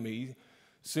come to me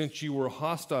since you were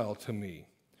hostile to me?"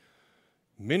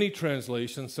 Many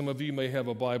translations, some of you may have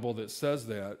a Bible that says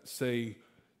that, say,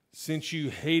 "Since you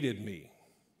hated me."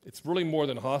 It's really more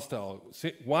than hostile.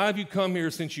 Why have you come here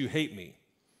since you hate me?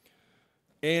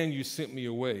 And you sent me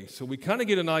away. So we kind of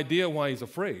get an idea why he's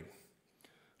afraid.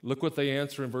 Look what they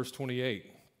answer in verse 28.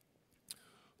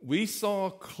 We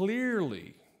saw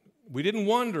clearly, we didn't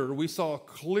wonder, we saw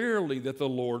clearly that the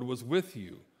Lord was with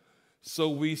you. So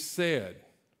we said,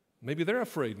 maybe they're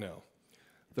afraid now,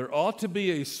 there ought to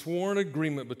be a sworn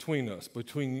agreement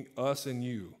between us and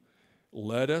you.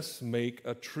 Let us make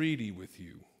a treaty with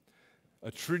you. A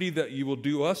treaty that you will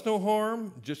do us no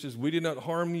harm, just as we did not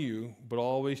harm you, but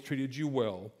always treated you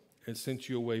well and sent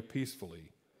you away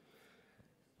peacefully.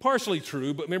 Partially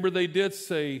true, but remember they did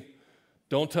say,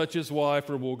 don't touch his wife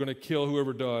or we're going to kill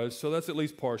whoever does. So that's at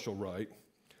least partial right.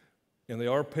 And they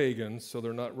are pagans, so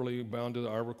they're not really bound to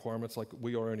our requirements like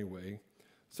we are anyway.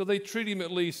 So they treat him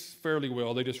at least fairly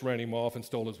well. They just ran him off and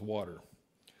stole his water.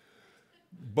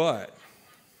 But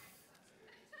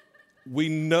we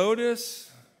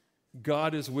notice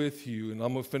God is with you, and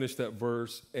I'm going to finish that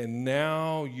verse, and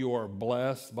now you are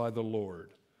blessed by the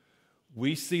Lord.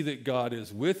 We see that God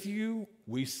is with you.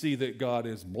 We see that God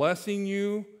is blessing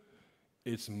you.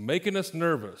 It's making us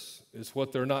nervous, is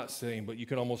what they're not saying, but you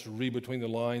can almost read between the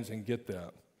lines and get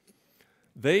that.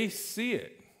 They see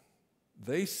it.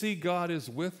 They see God is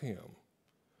with him.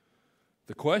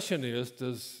 The question is,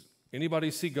 does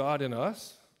anybody see God in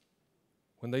us?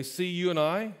 When they see you and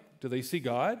I, do they see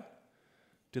God?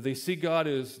 Do they see God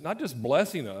as not just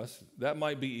blessing us? That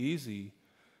might be easy.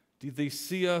 Do they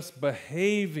see us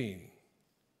behaving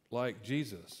like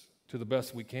Jesus? to the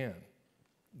best we can?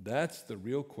 That's the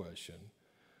real question.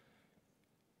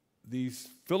 These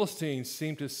Philistines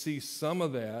seem to see some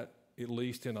of that, at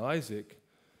least in Isaac.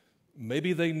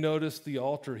 Maybe they noticed the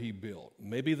altar he built.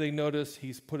 Maybe they noticed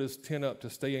he's put his tent up to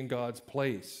stay in God's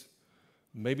place.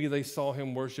 Maybe they saw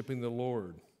him worshiping the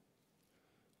Lord.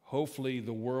 Hopefully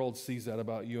the world sees that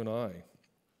about you and I.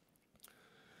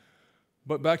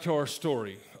 But back to our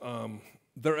story.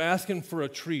 They're asking for a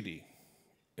treaty.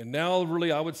 And now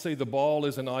really I would say the ball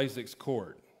is in Isaac's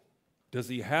court. Does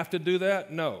he have to do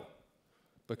that? No.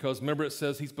 Because remember it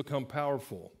says he's become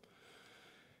powerful.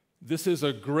 This is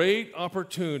a great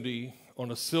opportunity on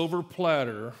a silver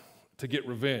platter to get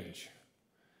revenge.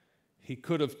 He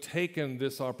could have taken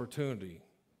this opportunity.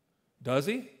 Does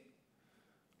he?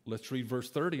 Let's read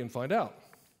verse 30 and find out.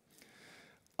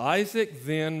 Isaac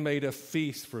then made a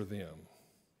feast for them,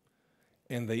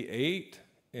 and they ate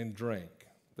and drank.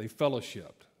 They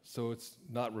fellowshipped, so it's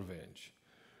not revenge.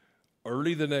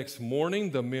 Early the next morning,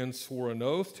 the men swore an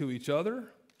oath to each other,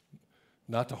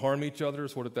 not to harm each other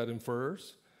is what that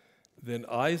infers. Then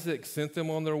Isaac sent them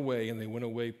on their way, and they went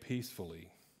away peacefully.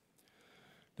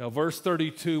 Now, verse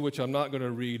 32, which I'm not going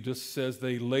to read, just says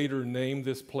they later named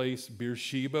this place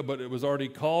Beersheba, but it was already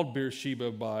called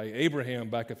Beersheba by Abraham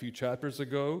back a few chapters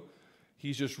ago.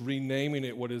 He's just renaming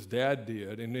it what his dad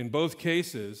did. And in both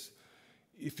cases,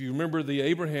 if you remember the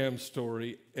Abraham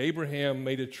story, Abraham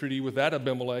made a treaty with that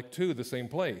Abimelech too, the same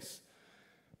place.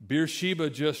 Beersheba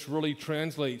just really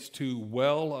translates to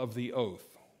well of the oath.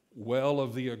 Well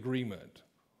of the agreement,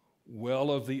 well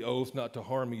of the oath not to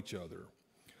harm each other.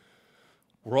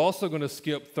 We're also going to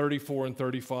skip 34 and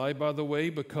 35, by the way,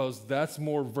 because that's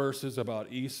more verses about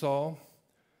Esau.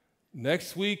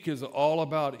 Next week is all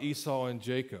about Esau and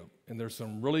Jacob, and there's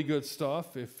some really good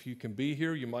stuff. If you can be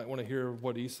here, you might want to hear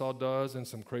what Esau does and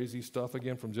some crazy stuff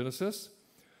again from Genesis.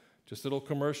 Just a little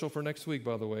commercial for next week,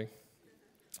 by the way.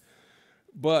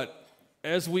 But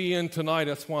as we end tonight,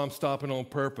 that's why I'm stopping on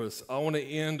purpose. I want to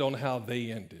end on how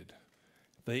they ended.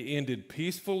 They ended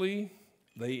peacefully.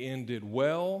 They ended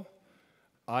well.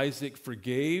 Isaac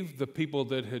forgave the people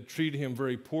that had treated him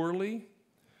very poorly,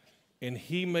 and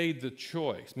he made the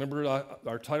choice. Remember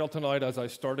our title tonight, as I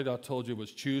started, I told you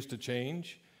was Choose to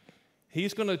Change.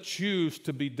 He's going to choose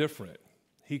to be different.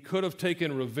 He could have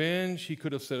taken revenge. He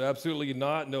could have said, absolutely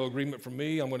not, no agreement from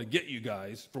me. I'm going to get you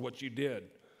guys for what you did.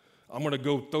 I'm going to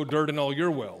go throw dirt in all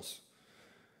your wells.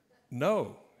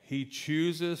 No, he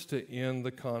chooses to end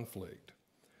the conflict.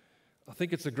 I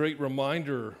think it's a great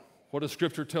reminder. What does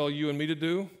Scripture tell you and me to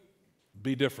do?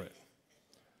 Be different.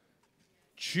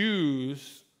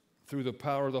 Choose through the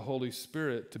power of the Holy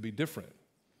Spirit to be different.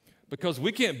 Because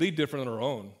we can't be different on our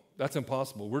own. That's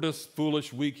impossible. We're just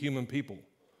foolish, weak human people.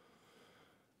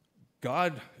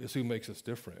 God is who makes us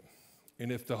different.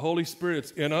 And if the Holy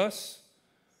Spirit's in us,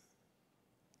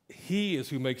 He is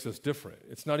who makes us different.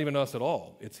 It's not even us at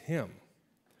all. It's Him.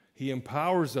 He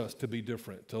empowers us to be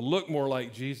different, to look more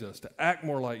like Jesus, to act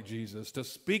more like Jesus, to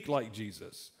speak like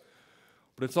Jesus.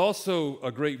 But it's also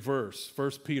a great verse,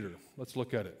 1 Peter. Let's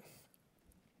look at it.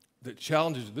 That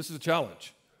challenges, this is a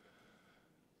challenge.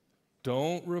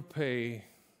 Don't repay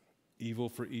evil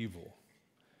for evil,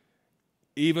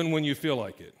 even when you feel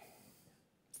like it.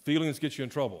 Feelings get you in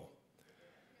trouble.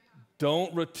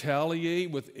 Don't retaliate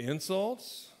with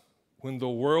insults when the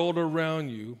world around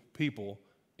you, people,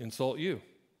 insult you.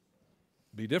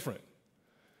 Be different.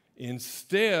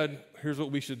 Instead, here's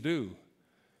what we should do.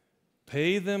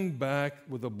 Pay them back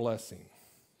with a blessing.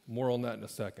 More on that in a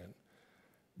second.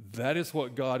 That is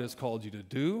what God has called you to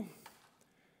do.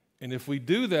 And if we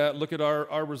do that, look at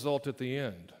our result at the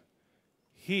end.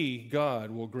 He, God,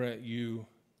 will grant you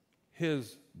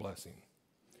His blessing.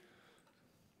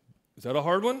 Is that a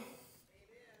hard one?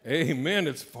 Amen.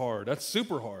 It's hard. That's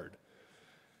super hard.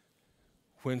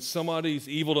 When somebody's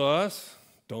evil to us,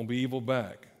 don't be evil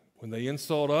back. When they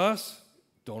insult us,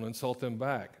 don't insult them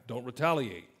back. Don't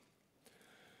retaliate.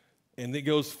 And it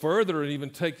goes further and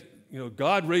even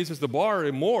God raises the bar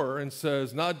and more and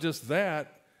says, not just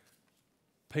that,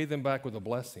 pay them back with a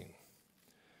blessing.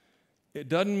 It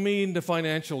doesn't mean to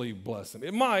financially bless them.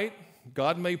 It might.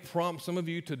 God may prompt some of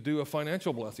you to do a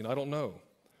financial blessing. I don't know.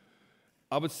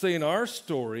 I would say in our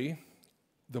story,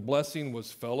 the blessing was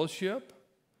fellowship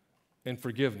and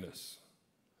forgiveness.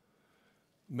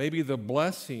 Maybe the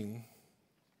blessing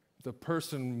the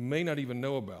person may not even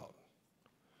know about.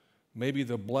 Maybe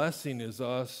the blessing is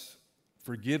us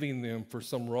forgiving them for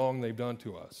some wrong they've done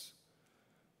to us.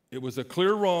 It was a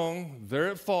clear wrong. They're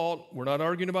at fault. We're not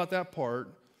arguing about that part.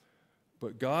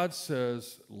 But God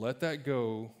says, let that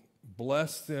go.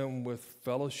 Bless them with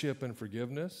fellowship and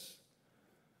forgiveness,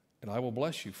 and I will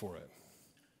bless you for it.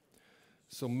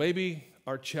 So maybe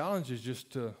our challenge is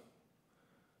just to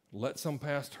let some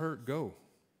past hurt go.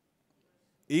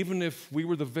 Even if we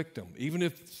were the victim, even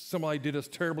if somebody did us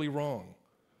terribly wrong.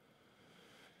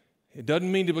 It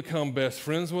doesn't mean to become best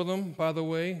friends with them, by the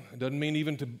way. It doesn't mean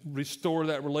even to restore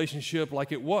that relationship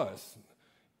like it was.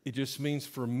 It just means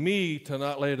for me to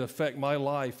not let it affect my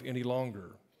life any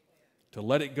longer, to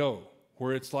let it go,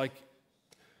 where it's like,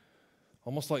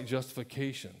 almost like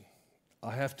justification.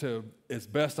 I have to, as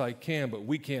best I can, but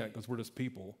we can't because we're just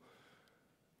people,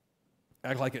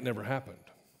 act like it never happened.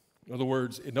 In other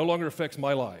words, it no longer affects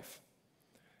my life.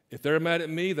 If they're mad at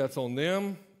me, that's on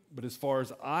them, but as far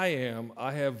as I am,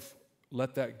 I have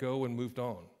let that go and moved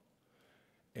on.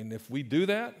 And if we do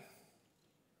that,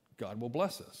 God will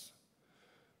bless us.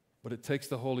 But it takes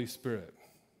the Holy Spirit.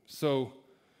 So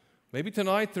maybe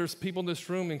tonight there's people in this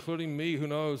room, including me, who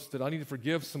knows that I need to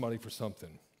forgive somebody for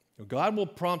something. God will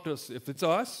prompt us. If it's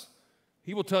us,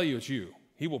 He will tell you it's you.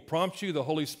 He will prompt you. The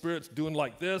Holy Spirit's doing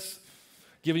like this,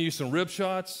 giving you some rib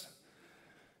shots.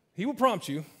 He will prompt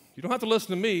you. You don't have to listen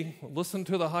to me. Listen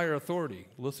to the higher authority.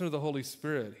 Listen to the Holy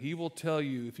Spirit. He will tell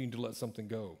you if you need to let something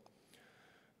go.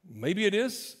 Maybe it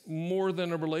is more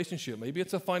than a relationship. Maybe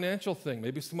it's a financial thing.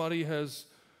 Maybe somebody has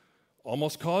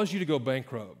almost caused you to go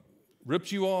bankrupt,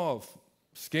 ripped you off,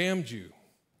 scammed you.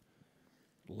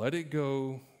 Let it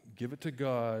go. Give it to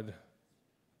God.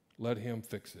 Let Him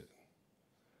fix it.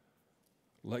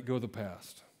 Let go of the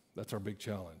past. That's our big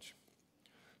challenge.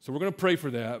 So we're going to pray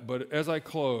for that, but as I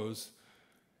close,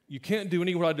 you can't do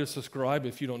any what I just described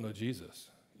if you don't know Jesus.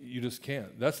 You just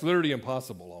can't. That's literally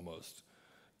impossible almost.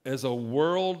 As a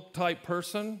world-type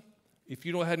person, if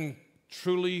you hadn't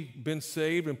truly been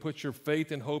saved and put your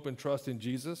faith and hope and trust in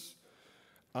Jesus,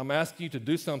 I'm asking you to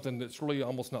do something that's really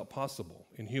almost not possible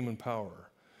in human power.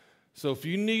 So if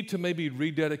you need to maybe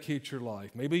rededicate your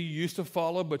life, maybe you used to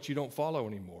follow, but you don't follow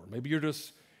anymore. Maybe you're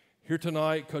just here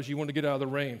tonight because you want to get out of the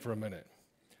rain for a minute.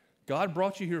 God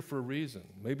brought you here for a reason.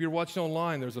 Maybe you're watching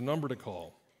online. There's a number to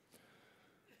call.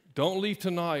 Don't leave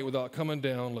tonight without coming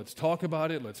down. Let's talk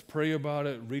about it. Let's pray about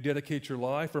it. Rededicate your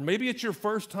life. Or maybe it's your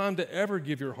first time to ever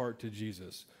give your heart to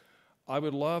Jesus. I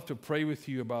would love to pray with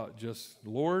you about just,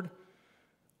 Lord,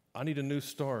 I need a new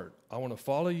start. I want to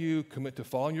follow you, commit to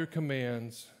following your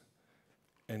commands,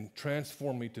 and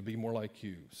transform me to be more like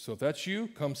you. So if that's you,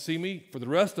 come see me. For the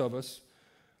rest of us,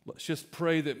 let's just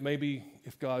pray that maybe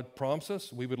if God prompts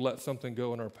us, we would let something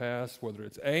go in our past, whether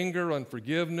it's anger,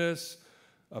 unforgiveness,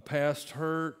 a past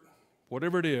hurt,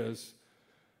 whatever it is,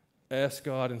 ask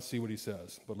God and see what He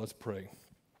says. But let's pray.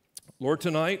 Lord,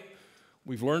 tonight,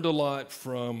 we've learned a lot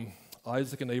from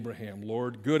Isaac and Abraham.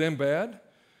 Lord, good and bad,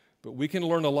 but we can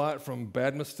learn a lot from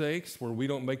bad mistakes where we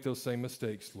don't make those same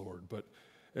mistakes, Lord. But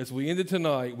as we ended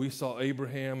tonight, we saw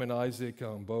Abraham and Isaac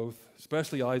both,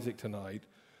 especially Isaac tonight,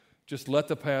 just let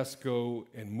the past go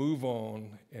and move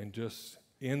on and just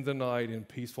end the night in a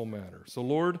peaceful manner. So,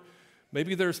 Lord,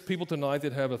 maybe there's people tonight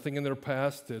that have a thing in their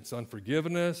past that's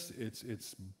unforgiveness,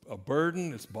 it's a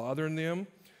burden, it's bothering them.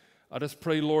 I just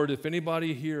pray, Lord, if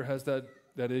anybody here has that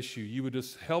issue, you would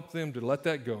just help them to let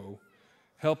that go,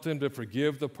 help them to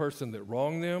forgive the person that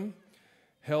wronged them,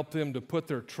 help them to put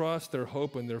their trust, their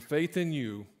hope, and their faith in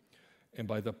you, and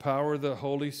by the power of the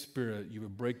Holy Spirit, you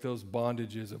would break those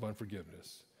bondages of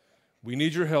unforgiveness. We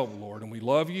need your help, Lord, and we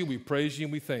love you, we praise you,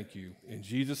 and we thank you. In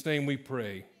Jesus' name we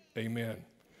pray, amen.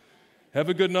 Have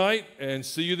a good night, and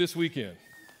see you this weekend.